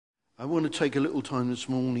I want to take a little time this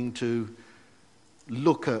morning to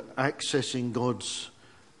look at accessing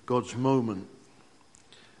God's moment.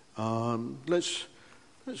 Let's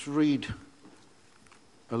read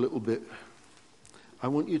a little bit. I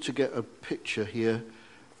want you to get a picture here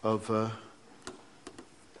of a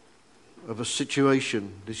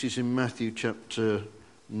situation. This is in Matthew chapter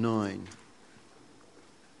 9.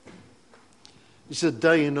 It's a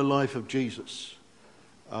day in the life of Jesus.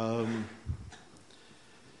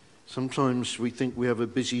 Sometimes we think we have a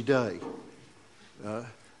busy day.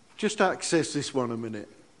 Just access this one a minute,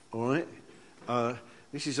 all right?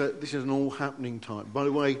 This is an all-happening time. By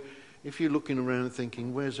the way, if you're looking around and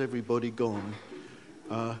thinking, where's everybody gone?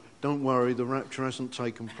 Don't worry, the rapture hasn't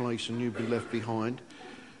taken place and you'll be left behind.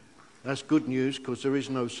 That's good news, because there is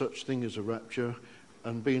no such thing as a rapture,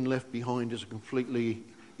 and being left behind is a completely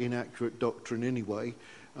inaccurate doctrine anyway.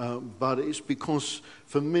 But it's because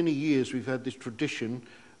for many years we've had this tradition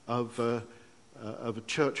of a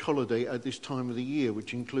church holiday at this time of the year,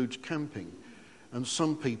 which includes camping. And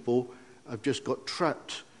some people have just got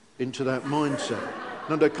trapped into that mindset.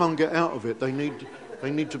 No, they can't get out of it. They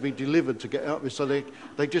need to be delivered to get out of it. So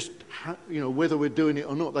they just, whether we're doing it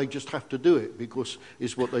or not, they just have to do it because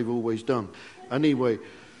it's what they've always done. Anyway,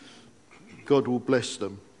 God will bless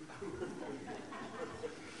them.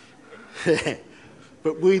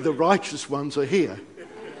 But we, the righteous ones, are here.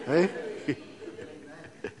 Eh?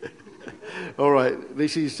 All right,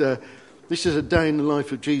 this is a day in the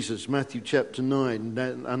life of Jesus, Matthew chapter 9,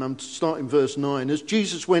 and I'm starting verse 9. As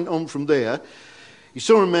Jesus went on from there, he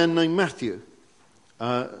saw a man named Matthew.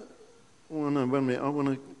 Wait a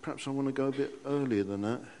minute, perhaps I want to go a bit earlier than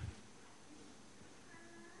that.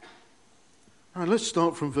 All right, let's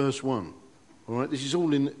start from verse 1. All right, this is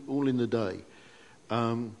all in the day.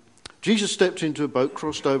 Jesus stepped into a boat,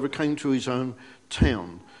 crossed over, came to his own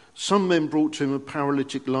town. Some men brought to him a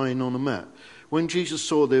paralytic lying on a mat. When Jesus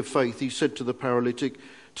saw their faith, he said to the paralytic,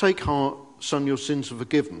 "Take heart, son, your sins are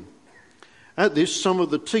forgiven." At this, some of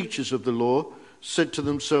the teachers of the law said to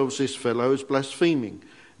themselves, "This fellow is blaspheming."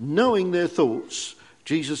 Knowing their thoughts,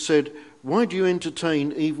 Jesus said, "Why do you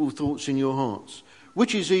entertain evil thoughts in your hearts?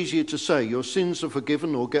 Which is easier to say, 'Your sins are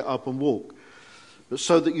forgiven,' or 'Get up and walk'? But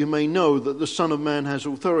so that you may know that the Son of Man has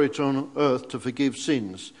authority on earth to forgive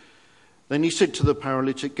sins." Then he said to the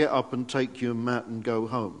paralytic, "Get up and take your mat and go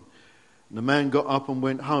home." And the man got up and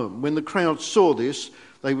went home. When the crowd saw this,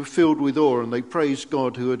 they were filled with awe, and they praised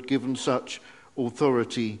God who had given such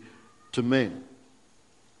authority to men.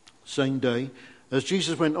 Same day, as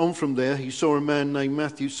Jesus went on from there, he saw a man named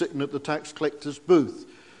Matthew sitting at the tax collector's booth.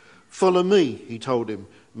 "Follow me," he told him.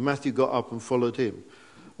 Matthew got up and followed him.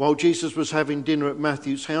 While Jesus was having dinner at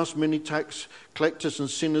Matthew's house, many tax collectors and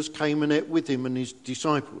sinners came and ate with him and his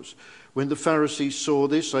disciples. When the Pharisees saw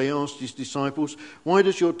this, they asked his disciples, "Why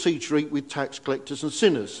does your teacher eat with tax collectors and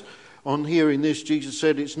sinners?" On hearing this, Jesus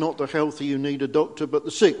said, "It's not the healthy who need a doctor, but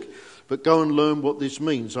the sick. But go and learn what this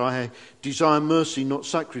means. I desire mercy, not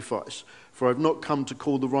sacrifice, for I have not come to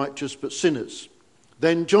call the righteous, but sinners."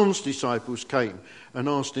 Then John's disciples came and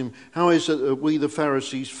asked him, "How is it that we the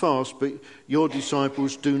Pharisees fast, but your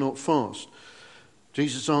disciples do not fast?"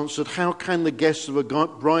 Jesus answered, "How can the guests of a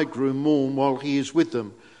bridegroom mourn while he is with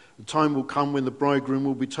them? The time will come when the bridegroom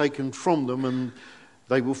will be taken from them and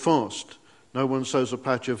they will fast. No one sews a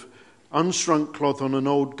patch of unshrunk cloth on an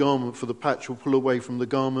old garment, for the patch will pull away from the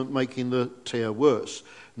garment, making the tear worse.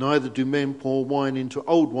 Neither do men pour wine into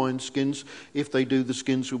old wineskins. If they do, the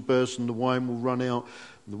skins will burst and the wine will run out,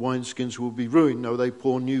 and the wineskins will be ruined. No, they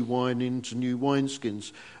pour new wine into new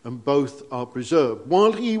wineskins, and both are preserved."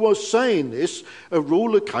 While he was saying this, a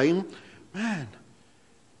ruler came. Man,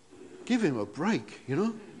 give him a break,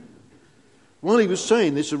 While he was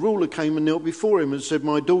saying this, a ruler came and knelt before him and said,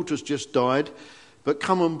 "My daughter's just died, but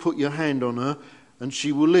come and put your hand on her and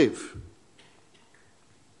she will live."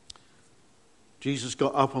 Jesus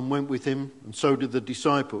got up and went with him, and so did the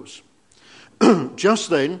disciples.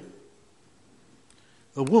 Just then,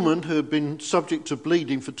 a woman who had been subject to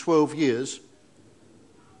bleeding for 12 years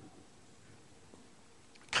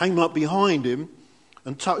came up behind him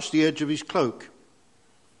and touched the edge of his cloak.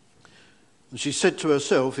 And she said to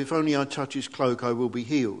herself, "If only I touch his cloak, I will be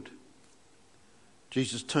healed."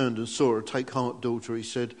 Jesus turned and saw her. "Take heart, daughter," he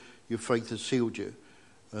said, "your faith has healed you."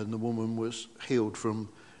 And the woman was healed from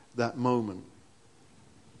that moment.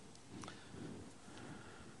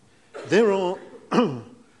 There are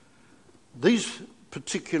these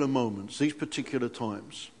particular moments, these particular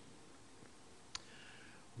times,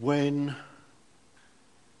 when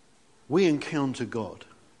we encounter God.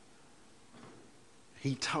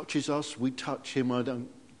 He touches us, we touch him. I don't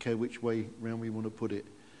care which way round we want to put it.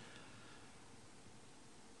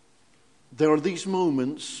 there are these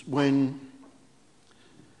moments when,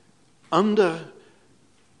 under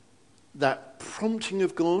that prompting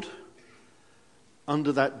of God,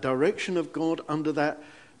 under that direction of God, under that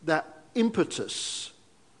impetus,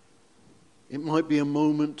 it might be a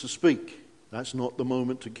moment to speak. That's not the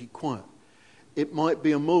moment to keep quiet. It might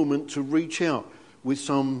be a moment to reach out with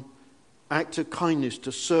some act of kindness,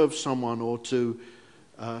 to serve someone, or to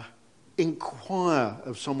inquire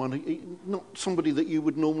of someone, not somebody that you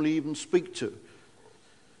would normally even speak to.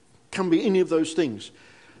 Can be any of those things.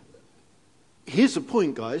 Here's the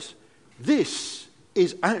point, guys. This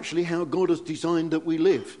is actually how God has designed that we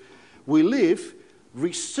live. We live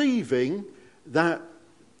receiving that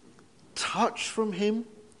touch from him,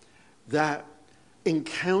 that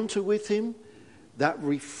encounter with him, that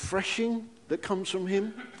refreshing that comes from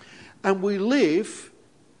him. And we live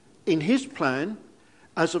in his plan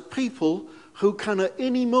as a people who can at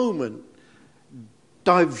any moment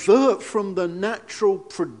divert from the natural,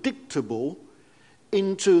 predictable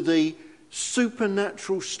into the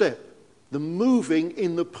supernatural step, the moving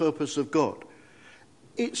in the purpose of God.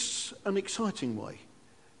 It's an exciting way.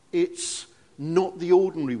 It's not the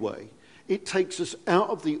ordinary way. It takes us out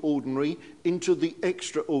of the ordinary into the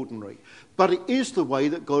extraordinary. But it is the way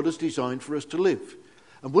that God has designed for us to live.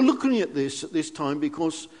 And we're looking at this time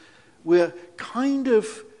because we're kind of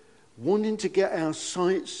wanting to get our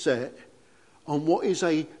sights set on what is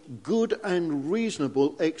a good and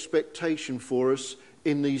reasonable expectation for us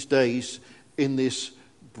in these days, in this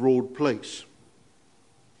broad place.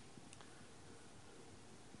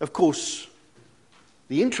 Of course,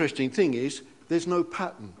 the interesting thing is there's no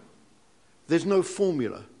pattern. There's no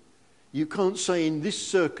formula. You can't say in this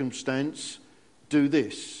circumstance, do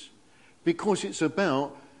this. Because it's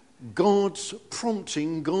about God's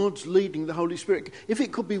prompting, God's leading, the Holy Spirit. If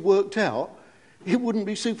it could be worked out, it wouldn't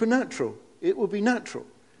be supernatural. It would be natural.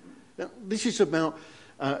 Now, this is about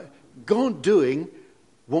God doing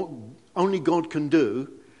what only God can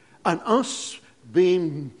do, and us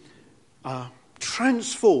being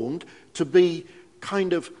transformed to be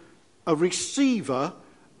kind of a receiver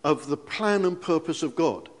of the plan and purpose of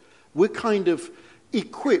God. We're kind of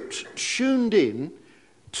equipped, tuned in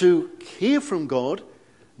to hear from God,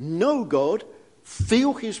 know God,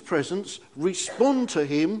 feel his presence, respond to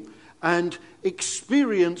him, and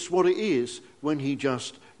experience what it is when he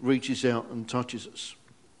just reaches out and touches us.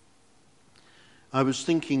 I was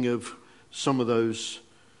thinking of some of those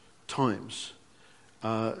times.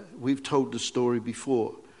 We've told the story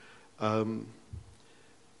before.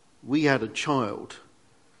 We had a child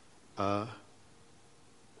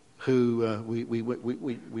who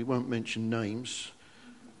we won't mention names,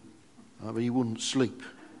 but he wouldn't sleep.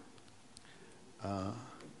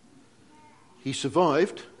 He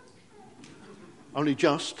survived, only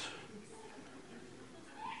just,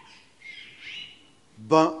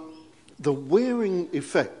 but the wearing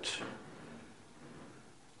effect.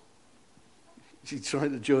 She tried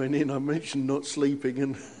to join in. I mentioned not sleeping,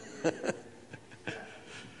 and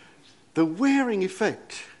the wearing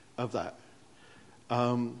effect of that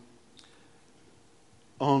on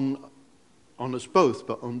us both,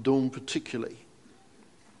 but on Dawn particularly.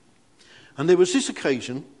 And there was this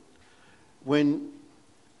occasion when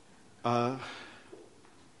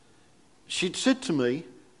she'd said to me,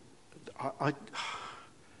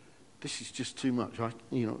 this is just too much. I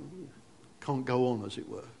can't go on, as it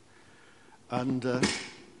were. And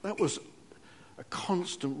that was a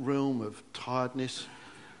constant realm of tiredness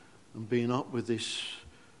and being up with this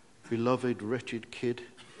beloved, wretched kid,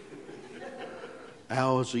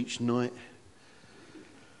 hours each night.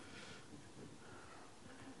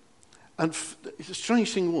 And the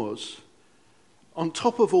strange thing was, on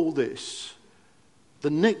top of all this, the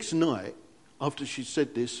next night, after she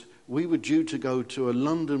said this, we were due to go to a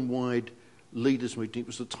London-wide leaders meeting. It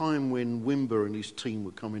was the time when Wimber and his team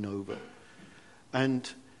were coming over. And,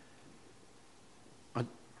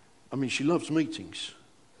 I mean, she loves meetings.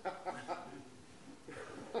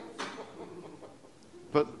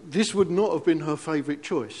 But this would not have been her favourite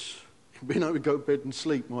choice. Being able to go to bed and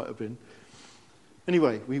sleep might have been.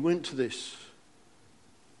 Anyway, we went to this.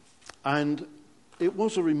 And it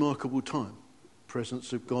was a remarkable time.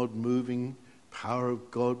 Presence of God moving, power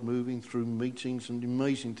of God moving through meetings, and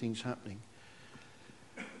amazing things happening.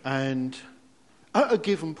 And at a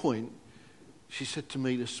given point, she said to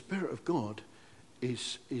me, the Spirit of God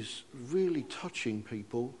is really touching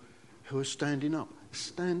people who are standing up.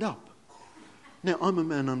 Stand up. Now, I'm a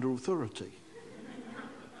man under authority.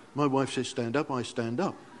 My wife says stand up, I stand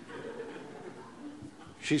up.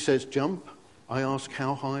 She says jump, I ask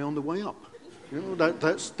how high on the way up. You know,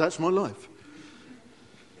 that's my life.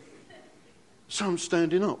 So I'm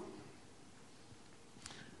standing up.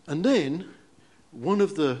 And then one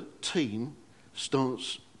of the team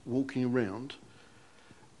starts walking around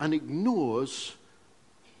and ignores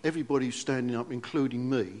everybody who's standing up, including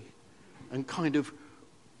me, and kind of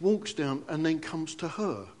walks down and then comes to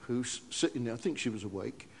her, who's sitting there. I think she was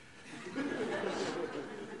awake.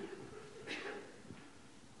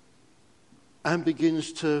 And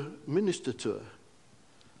begins to minister to her.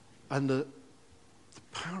 And the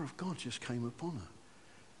power of God just came upon her.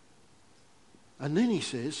 And then he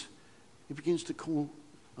begins to call,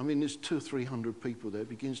 there's 200 or 300 people there,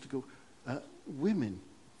 begins to call women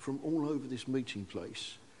from all over this meeting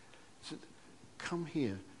place. He said, come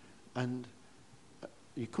here. And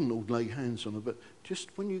you couldn't all lay hands on her, but just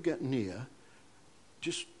when you get near,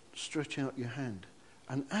 just stretch out your hand.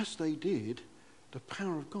 And as they did, the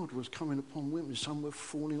power of God was coming upon women. Some were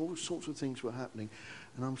falling, all sorts of things were happening.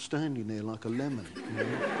 And I'm standing there like a lemon. You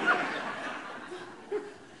know?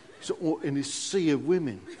 So, in this sea of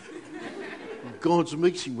women. God's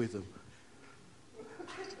meeting with them.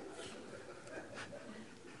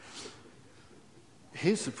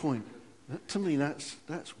 Here's the point. To me, that's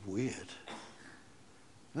weird.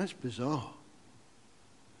 That's bizarre.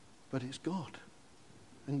 But it's God.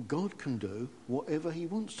 And God can do whatever he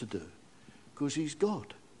wants to do. Because he's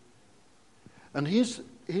God. And here's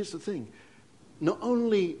the thing. Not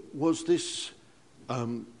only was this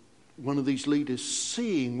one of these leaders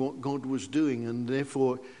seeing what God was doing and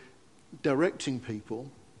therefore directing people,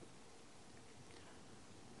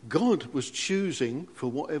 God was choosing, for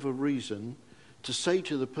whatever reason, to say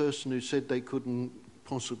to the person who said they couldn't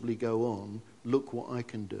possibly go on, look what I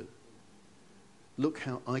can do. Look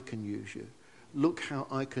how I can use you. Look how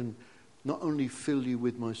I can not only fill you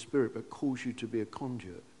with my spirit, but cause you to be a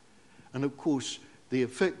conduit. And of course, the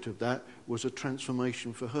effect of that was a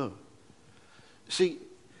transformation for her. See,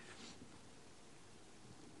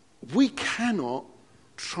 we cannot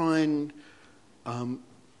try and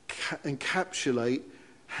encapsulate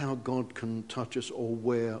how God can touch us, or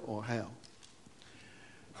where or how.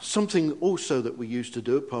 Something also that we used to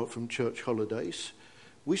do, apart from church holidays,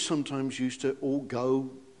 we sometimes used to all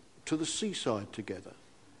go to the seaside together.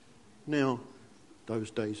 Now,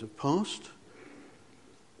 those days have passed.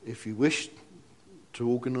 If you wish to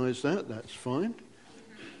organise that, that's fine.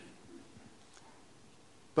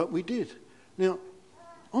 But we did. Now,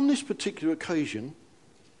 on this particular occasion,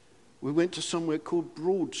 we went to somewhere called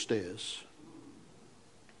Broadstairs.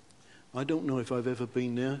 I don't know if I've ever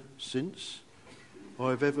been there since,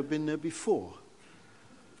 or I've ever been there before.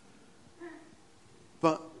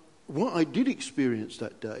 But what I did experience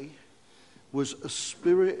that day was a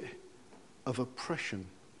spirit of oppression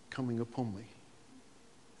coming upon me.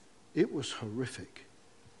 It was horrific.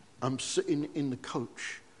 I'm sitting in the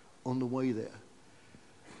coach on the way there,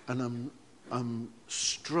 and I'm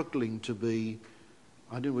struggling to be,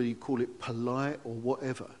 I don't know whether you call it polite or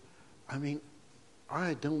whatever. I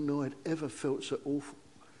don't know I'd ever felt so awful.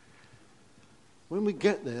 When we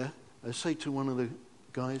get there, I say to one of the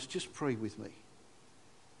guys, just pray with me.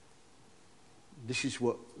 This is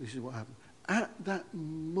what happened. At that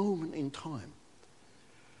moment in time,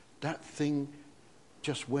 that thing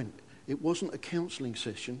just went. It wasn't a counselling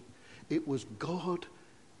session. It was God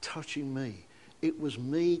touching me. It was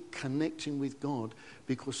me connecting with God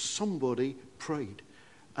because somebody prayed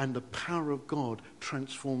and the power of God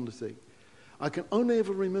transformed the thing. I can only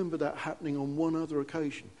ever remember that happening on one other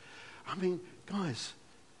occasion. Guys,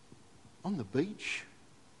 on the beach,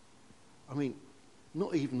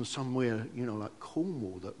 not even somewhere, like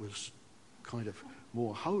Cornwall that was kind of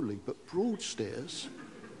more holy, but Broadstairs,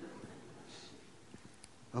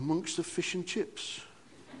 amongst the fish and chips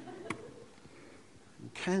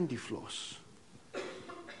and candy floss.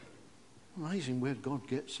 Amazing where God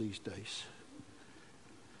gets these days.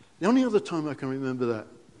 The only other time I can remember that,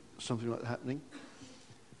 something like that happening,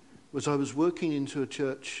 was I was working into a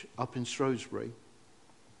church up in Shrewsbury,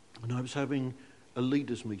 and I was having a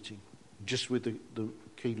leaders meeting, just with the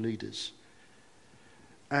key leaders.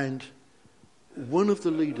 And one of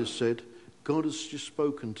the leaders said, God has just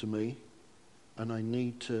spoken to me, and I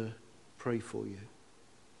need to pray for you.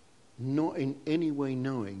 Not in any way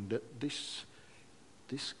knowing that this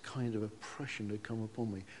kind of oppression had come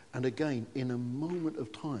upon me. And again, in a moment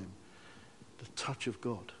of time, the touch of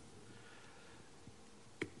God.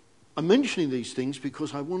 I'm mentioning these things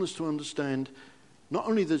because I want us to understand not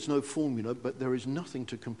only there's no formula, but there is nothing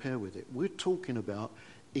to compare with it. We're talking about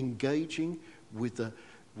engaging with the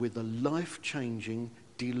life-changing,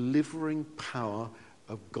 delivering power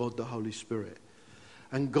of God the Holy Spirit.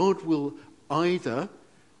 And God will either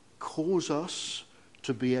cause us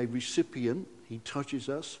to be a recipient, he touches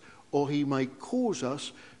us, or he may cause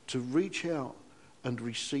us to reach out and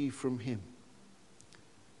receive from him.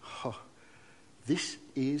 This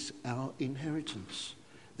is our inheritance.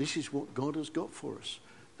 This is what God has got for us.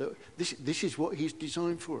 This is what he's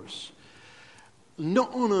designed for us.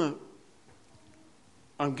 Not on a...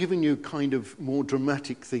 I'm giving you kind of more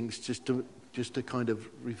dramatic things just to kind of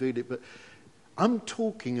reveal it, but I'm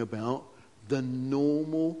talking about the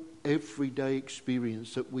normal, everyday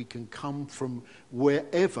experience that we can come from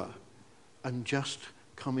wherever and just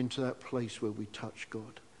come into that place where we touch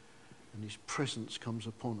God and his presence comes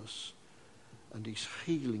upon us and his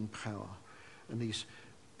healing power and his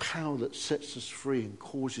power that sets us free and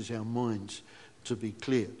causes our minds to be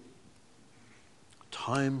clear.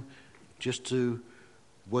 Time just to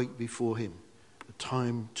wait before him. A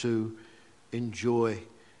time to enjoy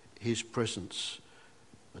his presence.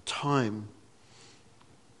 A time,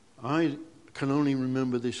 I can only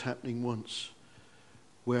remember this happening once,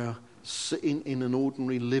 where sitting in an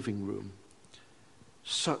ordinary living room,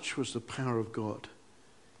 such was the power of God,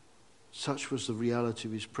 such was the reality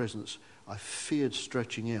of his presence, I feared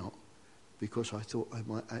stretching out because I thought I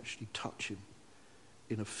might actually touch him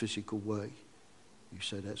in a physical way. You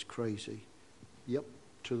say that's crazy. Yep,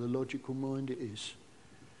 to the logical mind it is.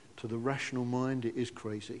 To the rational mind it is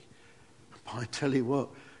crazy. But I tell you what,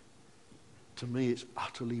 to me it's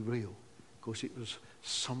utterly real, because it was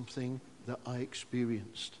something that I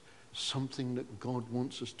experienced, something that God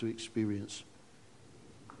wants us to experience.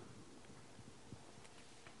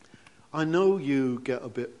 I know you get a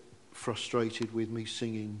bit frustrated with me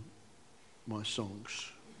singing my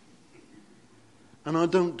songs. And I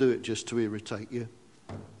don't do it just to irritate you.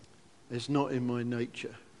 It's not in my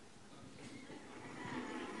nature.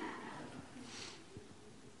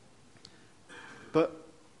 But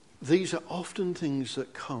these are often things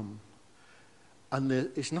that come, and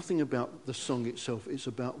it's nothing about the song itself, it's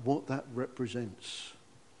about what that represents.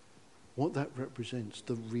 What that represents,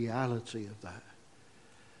 the reality of that.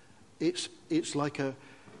 It's like a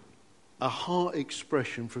heart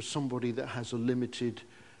expression for somebody that has a limited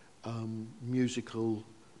musical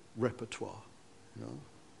repertoire. You know,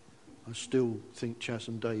 I still think Chas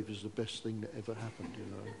and Dave is the best thing that ever happened. You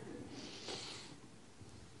know,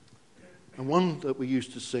 and one that we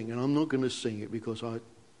used to sing, and I'm not going to sing it because I'm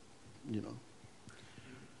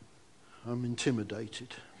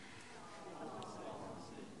intimidated.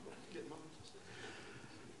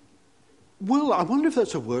 Well, I wonder if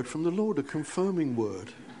that's a word from the Lord, a confirming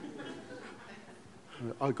word.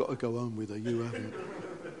 I've got to go home with her, you haven't.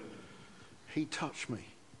 He touched me.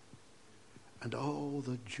 And oh,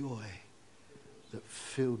 the joy that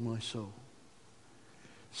filled my soul.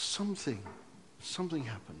 Something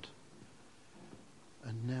happened.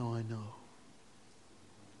 And now I know.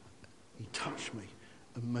 He touched me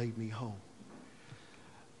and made me whole.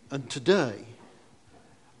 And today,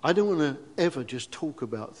 I don't want to ever just talk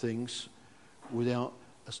about things without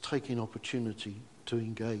us taking opportunity to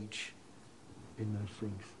engage in those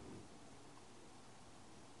things.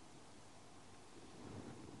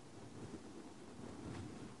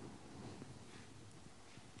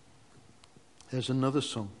 There's another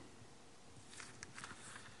song.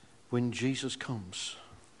 When Jesus Comes.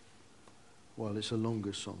 Well, it's a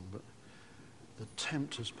longer song, but the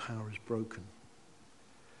tempter's power is broken.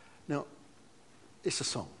 Now, it's a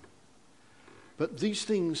song. But these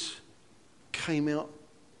things came out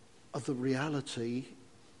of the reality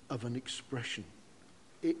of an expression.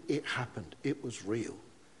 It happened. It was real.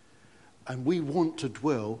 And we want to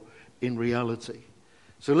dwell in reality.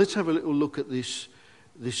 So let's have a little look at this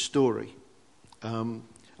story. And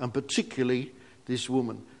particularly this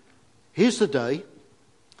woman. Here's the day.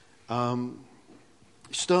 It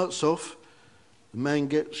starts off, the man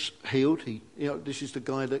gets healed. This is the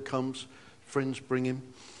guy that comes, friends bring him.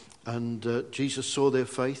 And Jesus saw their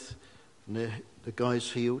faith, and the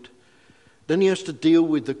guy's healed. Then he has to deal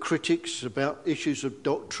with the critics about issues of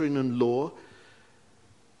doctrine and law.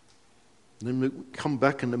 And then we come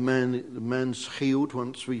back and the man's healed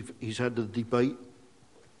once he's had the debate.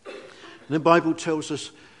 And the Bible tells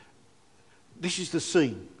us this is the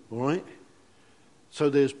scene, all right? So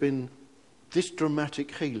there's been this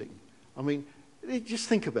dramatic healing. I mean, just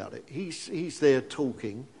think about it. He's there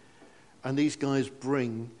talking, and these guys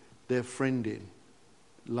bring their friend in,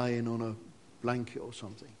 laying on a blanket or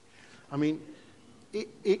something. I mean,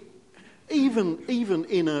 even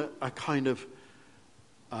in a kind of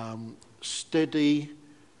steady,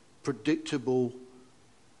 predictable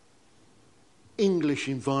English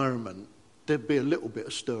environment, there'd be a little bit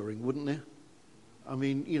of stirring, wouldn't there? I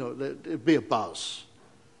mean, there'd be a buzz.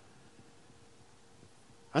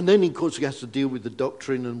 And then, of course, he has to deal with the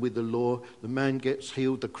doctrine and with the law. The man gets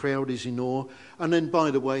healed. The crowd is in awe. And then, by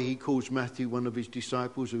the way, he calls Matthew, one of his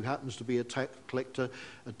disciples, who happens to be a tax collector,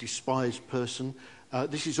 a despised person.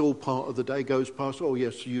 This is all part of the day. Goes past, oh,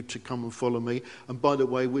 yes, you to come and follow me. And by the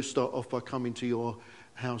way, we'll start off by coming to your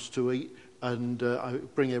house to eat. And I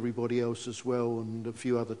bring everybody else as well, and a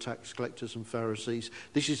few other tax collectors and Pharisees.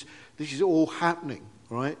 This is all happening,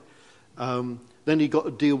 right? Then he got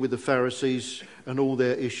to deal with the Pharisees and all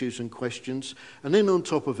their issues and questions. And then on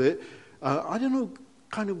top of it, I don't know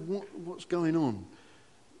kind of what's going on.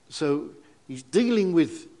 So he's dealing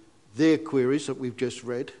with their queries that we've just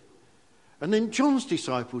read. And then John's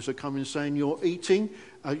disciples are coming saying, you're eating,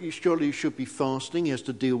 surely you should be fasting. He has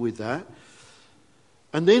to deal with that.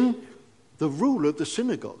 And then the ruler of the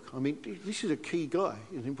synagogue, I mean, this is a key guy,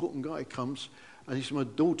 an important guy, comes and he says, my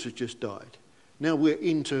daughter's just died. Now we're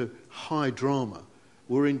into high drama.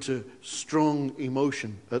 We're into strong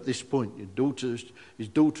emotion at this point. His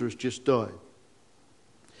daughter has just died.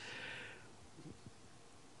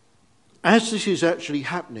 As this is actually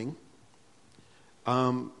happening,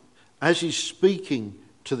 as he's speaking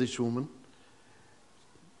to this woman,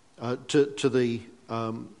 to the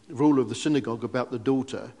ruler of the synagogue about the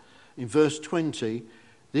daughter, in verse 20,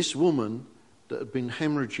 this woman that had been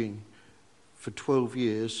hemorrhaging for 12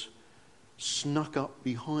 years snuck up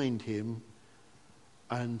behind him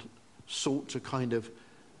and sought to kind of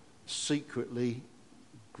secretly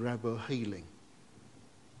grab her healing.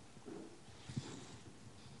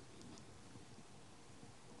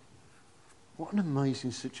 What an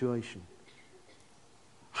amazing situation.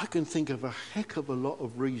 I can think of a heck of a lot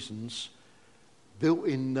of reasons built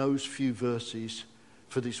in those few verses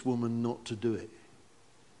for this woman not to do it.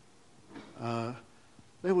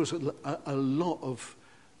 There was a lot of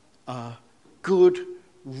good,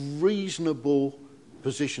 reasonable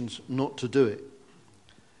positions not to do it.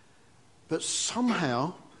 But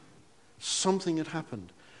somehow, something had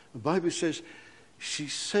happened. The Bible says, she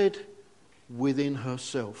said within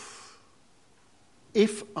herself,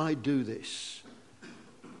 if I do this,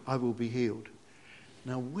 I will be healed.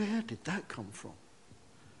 Now, where did that come from?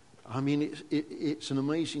 I mean, it's an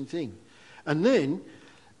amazing thing. And then,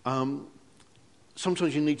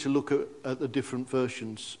 sometimes you need to look at the different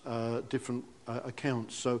versions, different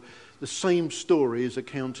accounts. So the same story is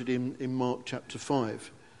accounted in Mark chapter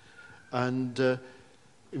 5. And in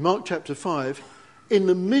Mark chapter 5, in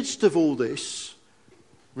the midst of all this,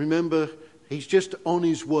 remember, he's just on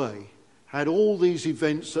his way. Had all these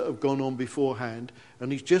events that have gone on beforehand,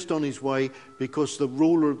 and he's just on his way because the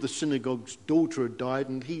ruler of the synagogue's daughter had died,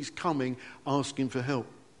 and he's coming asking for help.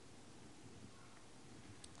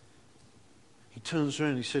 He turns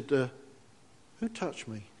around and he said, who touched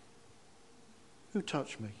me? Who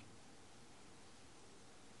touched me?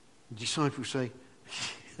 The disciples say,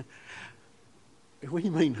 what do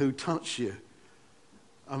you mean, who touched you?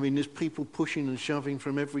 I mean, there's people pushing and shoving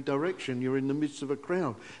from every direction. You're in the midst of a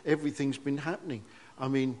crowd. Everything's been happening. I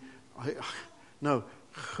mean, no,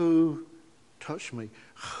 who touched me?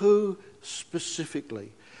 Who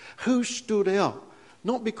specifically? Who stood out?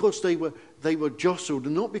 Not because they were jostled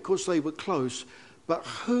and not because they were close, but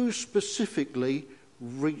who specifically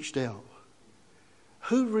reached out?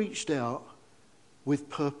 Who reached out with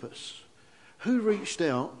purpose? Who reached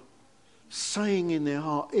out saying in their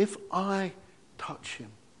heart, if I touch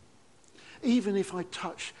him, even if I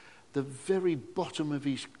touch the very bottom of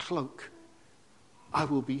his cloak, I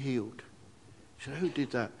will be healed. So who did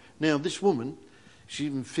that? Now, this woman,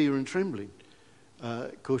 she's in fear and trembling.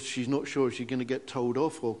 Because she's not sure if she's going to get told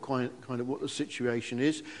off or kind of what the situation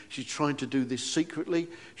is. She's trying to do this secretly.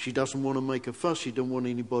 She doesn't want to make a fuss. She doesn't want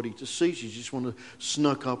anybody to see. She just wants to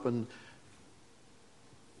snuck up. And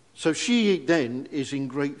so she then is in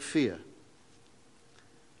great fear.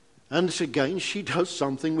 And again, she does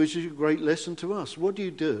something which is a great lesson to us. What do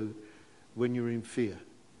you do when you're in fear?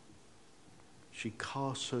 She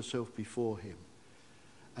casts herself before him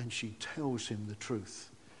and she tells him the truth.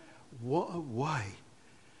 What a way,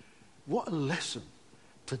 what a lesson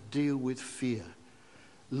to deal with fear.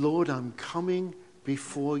 Lord, I'm coming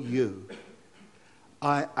before you.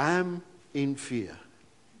 I am in fear.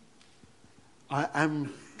 I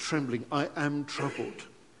am trembling. I am troubled.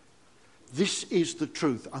 This is the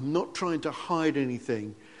truth. I'm not trying to hide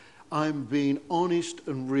anything. I'm being honest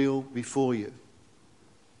and real before you.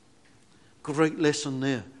 Great lesson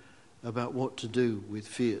there about what to do with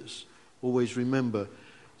fears. Always remember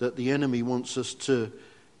that the enemy wants us to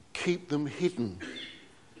keep them hidden,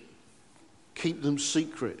 keep them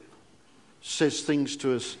secret. Says things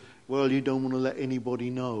to us, well, you don't want to let anybody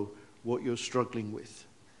know what you're struggling with.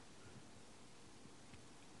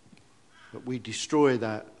 But we destroy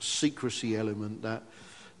that secrecy element, that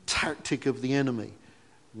tactic of the enemy,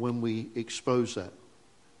 when we expose that.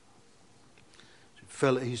 She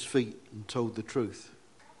fell at his feet and told the truth.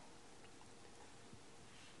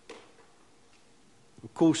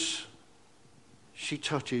 Of course, she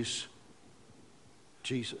touches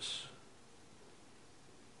Jesus,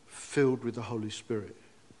 filled with the Holy Spirit,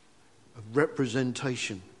 a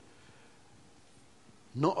representation,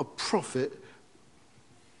 not a prophet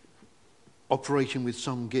operating with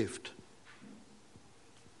some gift,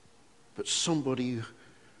 but somebody who,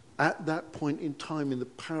 at that point in time, in the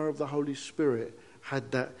power of the Holy Spirit,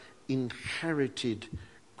 had that inherited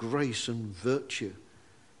grace and virtue,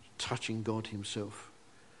 touching God himself.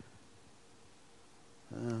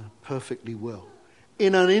 Perfectly well.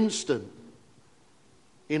 In an instant,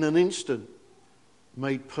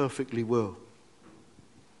 made perfectly well.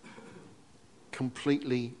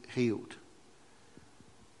 Completely healed.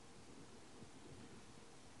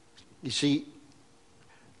 You see,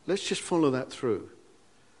 let's just follow that through.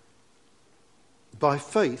 By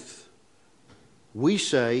faith, we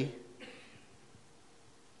say,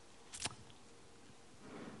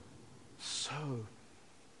 so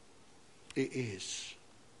it is.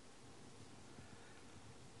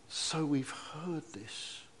 So we've heard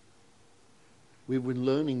this. We've been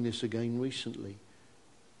learning this again recently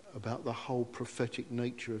about the whole prophetic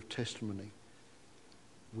nature of testimony.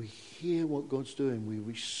 We hear what God's doing. We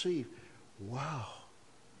receive, wow,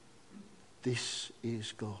 this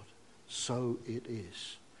is God. So it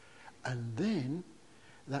is. And then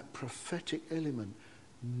that prophetic element,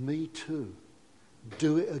 me too.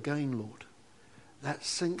 Do it again, Lord. That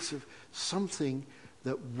sense of something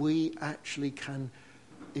that we actually can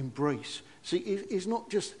embrace. See, it's not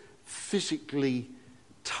just physically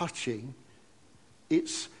touching.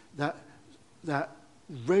 It's that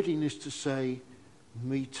readiness to say,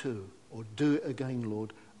 me too, or do it again,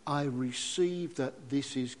 Lord. I receive that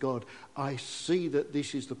this is God. I see that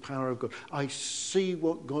this is the power of God. I see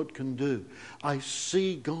what God can do. I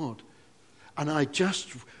see God. And I just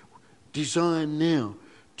desire now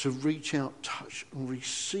to reach out, touch, and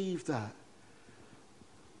receive that.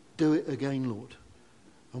 Do it again, Lord.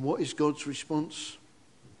 And what is God's response?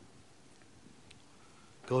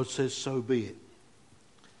 God says, so be it.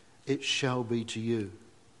 It shall be to you.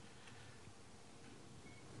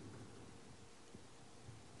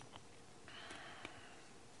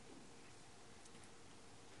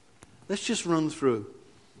 Let's just run through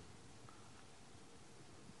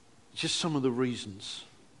just some of the reasons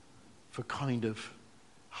for kind of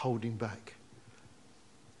holding back.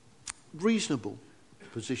 Reasonable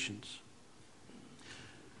positions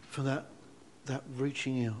for that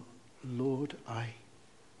reaching out. Lord, I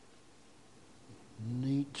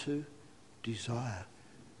need to desire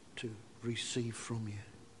to receive from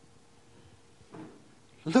you.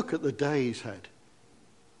 Look at the day he's had.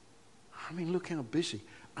 I mean, look how busy.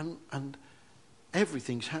 And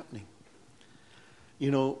everything's happening.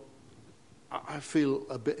 You know, I feel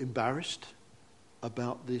a bit embarrassed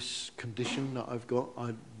about this condition that I've got.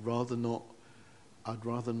 I'd rather not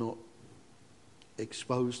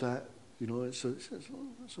expose that. You know, it's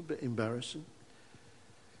a bit embarrassing.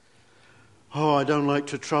 Oh, I don't like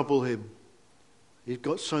to trouble him. He's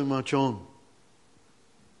got so much on.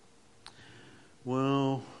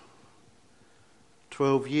 Well,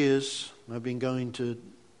 12 years I've been going to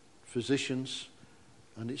physicians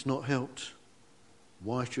and it's not helped.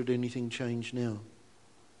 Why should anything change now?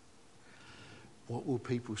 What will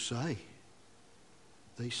people say?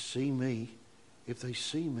 They see me. If they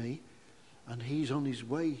see me and he's on his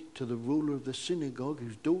way to the ruler of the synagogue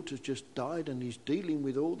whose daughter's just died and he's dealing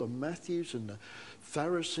with all the Matthews and the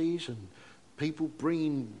Pharisees and people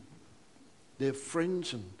bringing their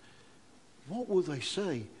friends, and what will they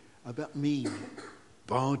say about me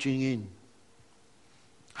barging in?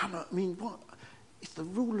 I mean, what? It's the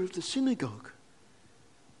ruler of the synagogue.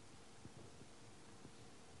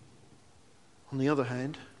 On the other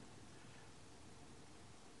hand,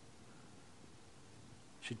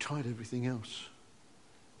 she tried everything else.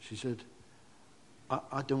 She said,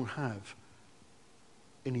 I don't have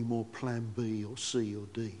any more plan B or C or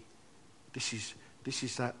D. This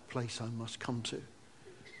is that place I must come to.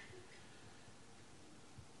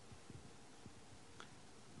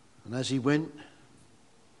 And as he went,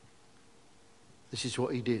 this is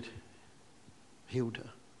what he did. Healed her.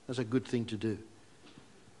 That's a good thing to do.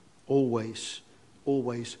 Always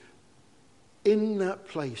in that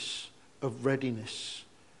place of readiness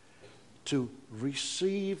to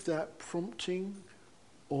receive that prompting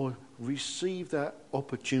or receive that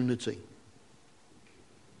opportunity.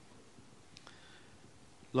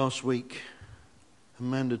 Last week,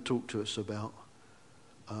 Amanda talked to us about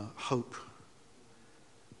hope.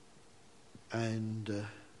 And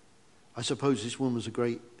I suppose this woman's a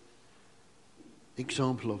great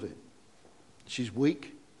example of it. She's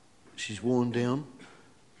weak, she's worn down,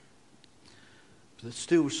 but there's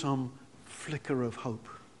still some flicker of hope.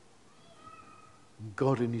 And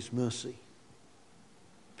God in his mercy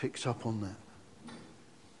picks up on that.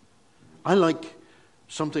 I like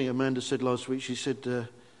something Amanda said last week. She said,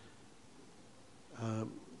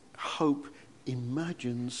 hope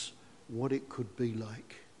imagines what it could be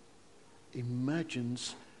like.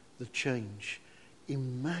 Imagines the change.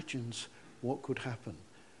 Imagines what could happen.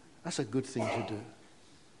 That's a good thing to do.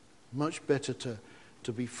 Much better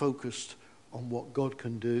to be focused on what God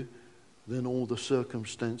can do than all the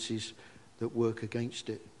circumstances that work against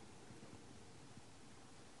it.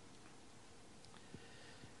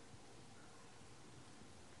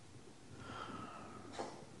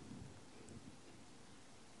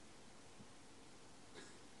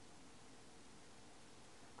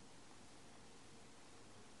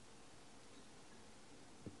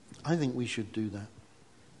 I think we should do that.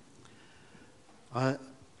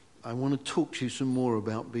 I want to talk to you some more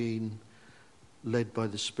about being led by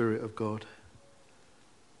the Spirit of God.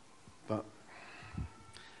 But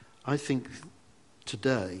I think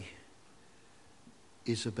today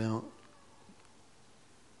is about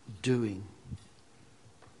doing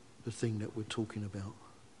the thing that we're talking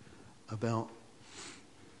about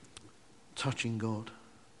touching God.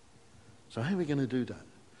 So how are we going to do that?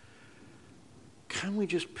 Can we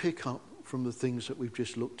just pick up from the things that we've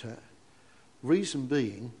just looked at? Reason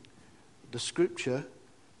being, the scripture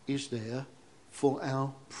is there for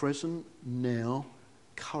our present, now,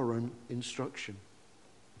 current instruction.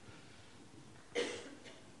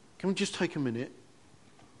 Can we just take a minute?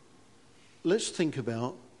 Let's think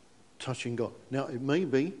about touching God. Now, it may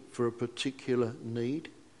be for a particular need.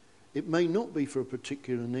 It may not be for a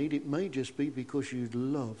particular need. It may just be because you'd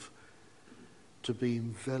love to be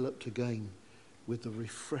enveloped again with the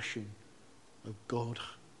refreshing of God,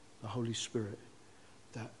 the Holy Spirit,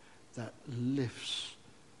 that lifts,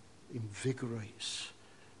 invigorates,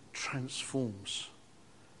 transforms.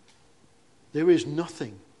 There is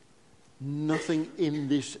nothing in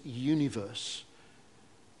this universe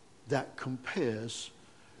that compares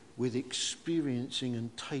with experiencing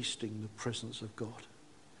and tasting the presence of God.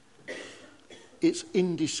 It's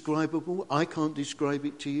indescribable. I can't describe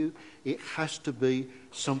it to you. It has to be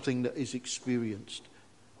something that is experienced.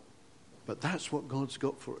 But that's what God's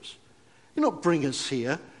got for us. He'll not bring us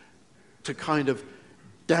here to kind of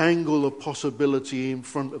dangle a possibility in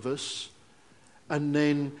front of us, and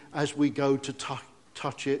then as we go to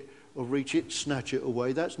touch it or reach it, snatch it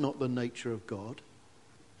away. That's not the nature of God.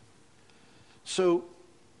 So,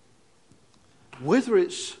 whether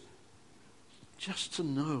it's just to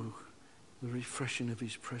know the refreshing of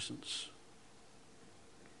his presence,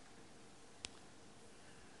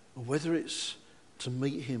 or whether it's to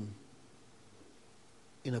meet him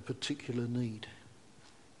in a particular need,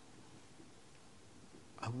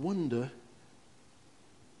 I wonder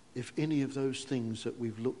if any of those things that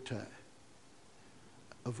we've looked at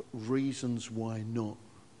of reasons why not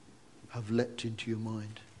have leapt into your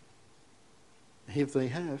mind. If they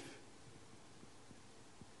have,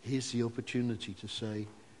 here's the opportunity to say,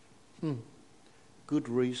 good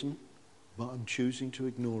reason, but I'm choosing to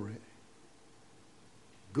ignore it.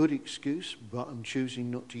 Good excuse, but I'm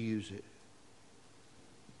choosing not to use it.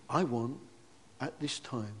 I want, at this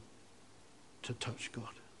time, to touch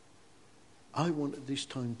God. I want at this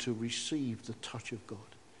time to receive the touch of God.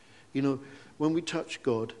 You know, when we touch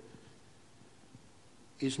God,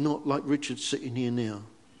 it's not like Richard's sitting here now.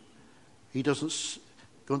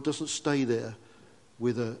 God doesn't stay there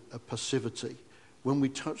with a passivity. When we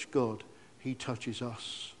touch God, he touches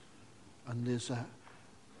us. And there's that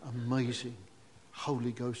amazing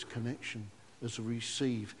Holy Ghost connection as we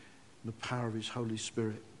receive the power of his Holy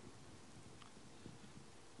Spirit.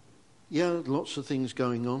 Yeah, lots of things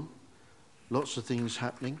going on, lots of things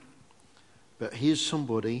happening. But here's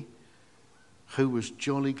somebody who was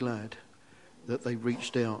jolly glad that they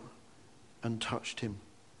reached out and touched him.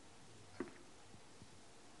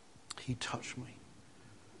 He touched me.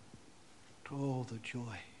 Oh, the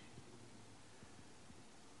joy.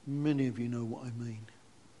 Many of you know what I mean.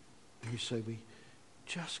 You say we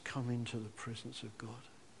just come into the presence of God.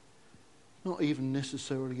 Not even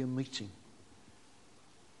necessarily a meeting.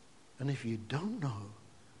 And if you don't know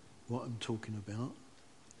what I'm talking about,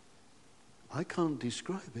 I can't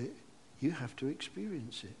describe it. You have to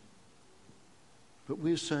experience it. But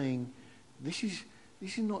we're saying this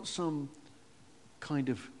is not some kind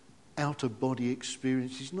of out-of-body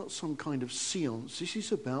experience. It's not some kind of seance. This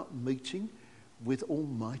is about meeting with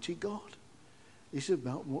Almighty God. This is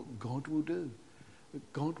about what God will do.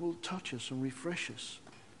 That God will touch us and refresh us.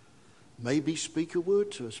 Maybe speak a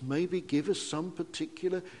word to us. Maybe give us some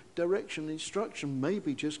particular direction, instruction.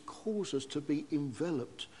 Maybe just cause us to be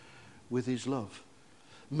enveloped with his love.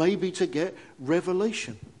 Maybe to get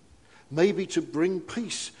revelation. Maybe to bring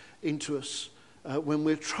peace into us when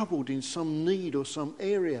we're troubled in some need or some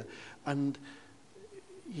area and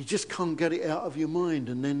you just can't get it out of your mind,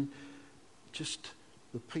 and then just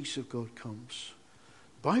the peace of God comes.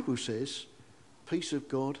 The Bible says peace of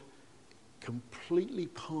God completely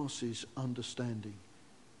passes understanding.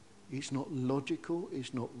 It's not logical,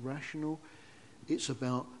 it's not rational. It's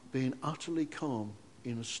about being utterly calm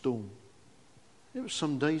in a storm. It was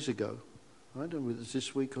some days ago. I don't know whether it was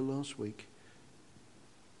this week or last week.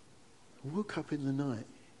 I woke up in the night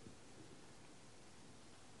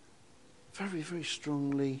very, very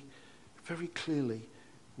strongly, very clearly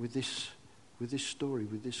with this story,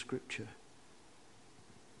 with this scripture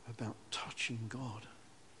about touching God,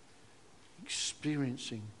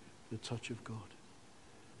 experiencing the touch of God.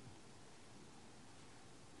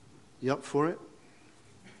 You up for it?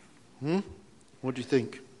 What do you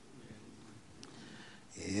think?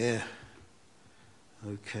 Yeah.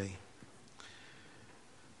 Okay.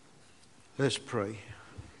 Let's pray.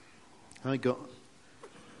 I got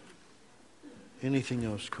anything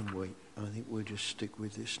else can wait. I think we'll just stick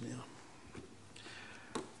with this now.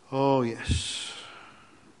 Oh yes.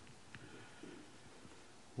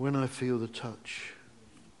 When I feel the touch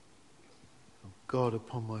of God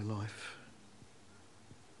upon my life,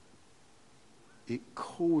 it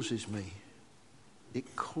causes me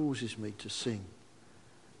to sing,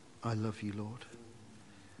 I love you, Lord.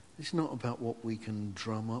 It's not about what we can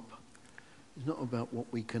drum up. It's not about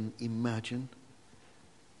what we can imagine.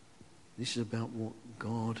 This is about what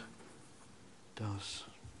God does.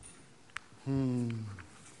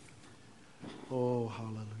 Oh,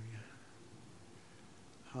 hallelujah.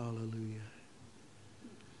 Hallelujah.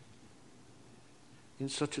 In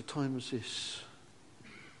such a time as this,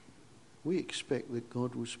 we expect that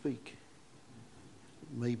God will speak.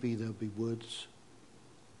 Maybe there'll be words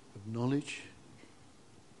of knowledge,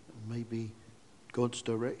 maybe God's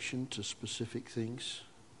direction to specific things,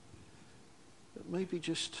 but maybe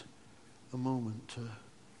just a moment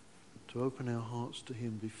to open our hearts to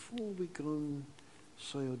him before we go and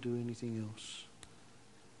say or do anything else.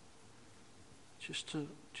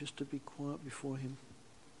 Just to be quiet before him,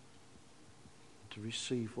 to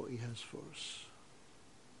receive what he has for us.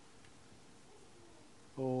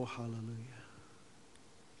 Oh, hallelujah.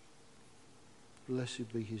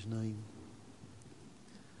 Blessed be his name.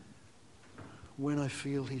 When I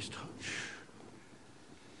feel his touch,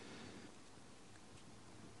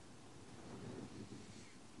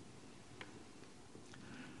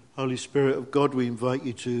 Holy Spirit of God, we invite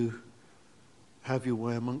you to have your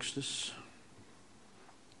way amongst us.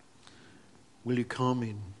 Will you come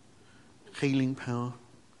in healing power?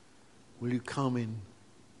 Will you come in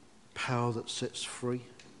power that sets free?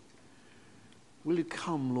 Will you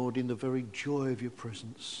come, Lord, in the very joy of your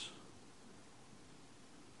presence?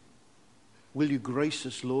 Will you grace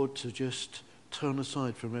us, Lord, to just turn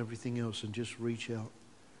aside from everything else and just reach out,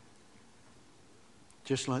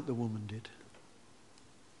 just like the woman did,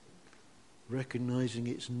 recognizing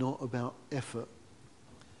it's not about effort,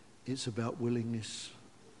 it's about willingness.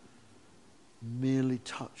 Merely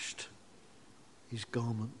touched his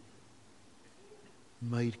garment,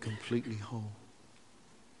 made completely whole.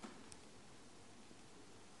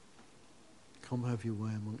 Come have your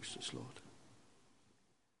way amongst us, Lord.